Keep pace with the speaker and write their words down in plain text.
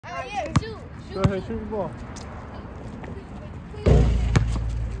Go ahead, shoot the ball.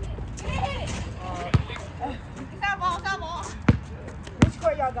 Which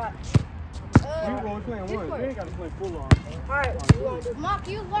court y'all got? We're playing one. You ain't got to play full on. Alright. Mark,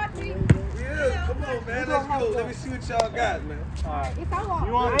 you watch me. Yeah, come on, man. Let's go. Let me see what y'all got, man. Alright. If I want.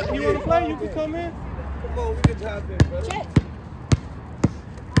 You want to play? You can come in. Come on, we can hop in, brother. Check.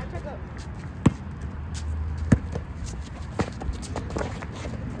 Alright, check up.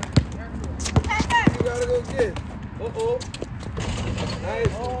 You gotta go get. Uh-oh.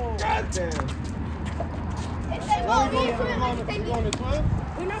 Nice. Oh. Goddamn. It's that ball. We ain't playing make it You take going it. to 12?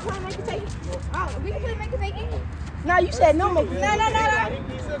 We're not playing make it take it. We can play make it take it. Nah, you said no make it. No.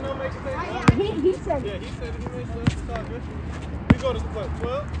 He said no make it take. He said Yeah, he said he makes sense. It's all good. We go to what,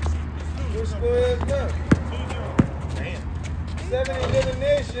 12? What score is that? 2-0. Damn. 7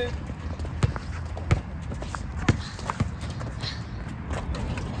 elimination.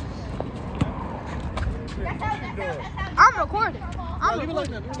 I'm recording. Leave it like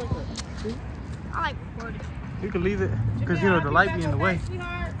that. Leave it like that. I like recording. You can leave it because you know the light be in the way.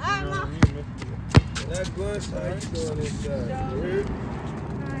 That good side, you doing this side. You heard?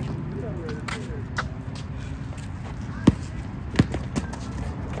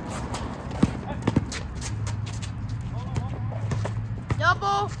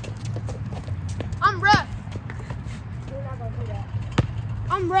 Double. I'm ref. You're not gonna do that.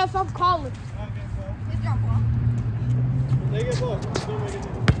 I'm ref. I'm calling. Good job, ball. They get ball. Don't make it.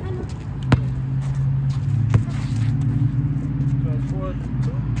 So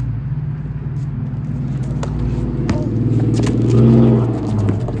 4-2.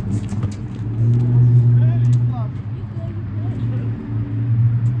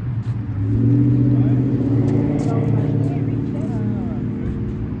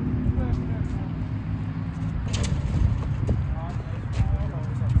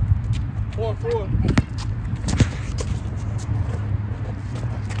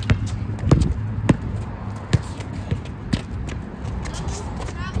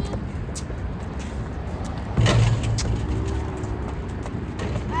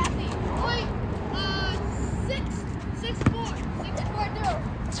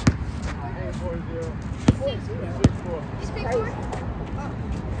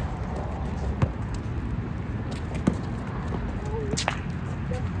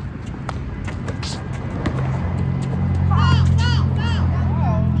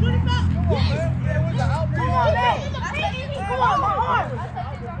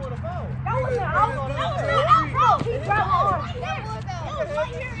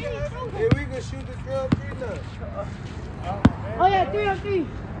 Yeah, we can shoot the girl 3 now. Oh yeah, 3-on-3.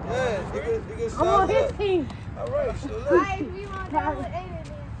 Yeah, you can I'm on his up. team. All right, so look. We want to with Aiden.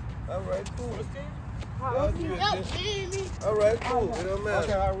 All right, cool. Yep, Aiden. All right, cool. It don't matter.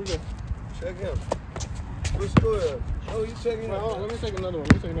 Okay, all right, we good. Check him. What score? Oh, you checking him? Let me take another one.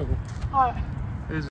 Alright.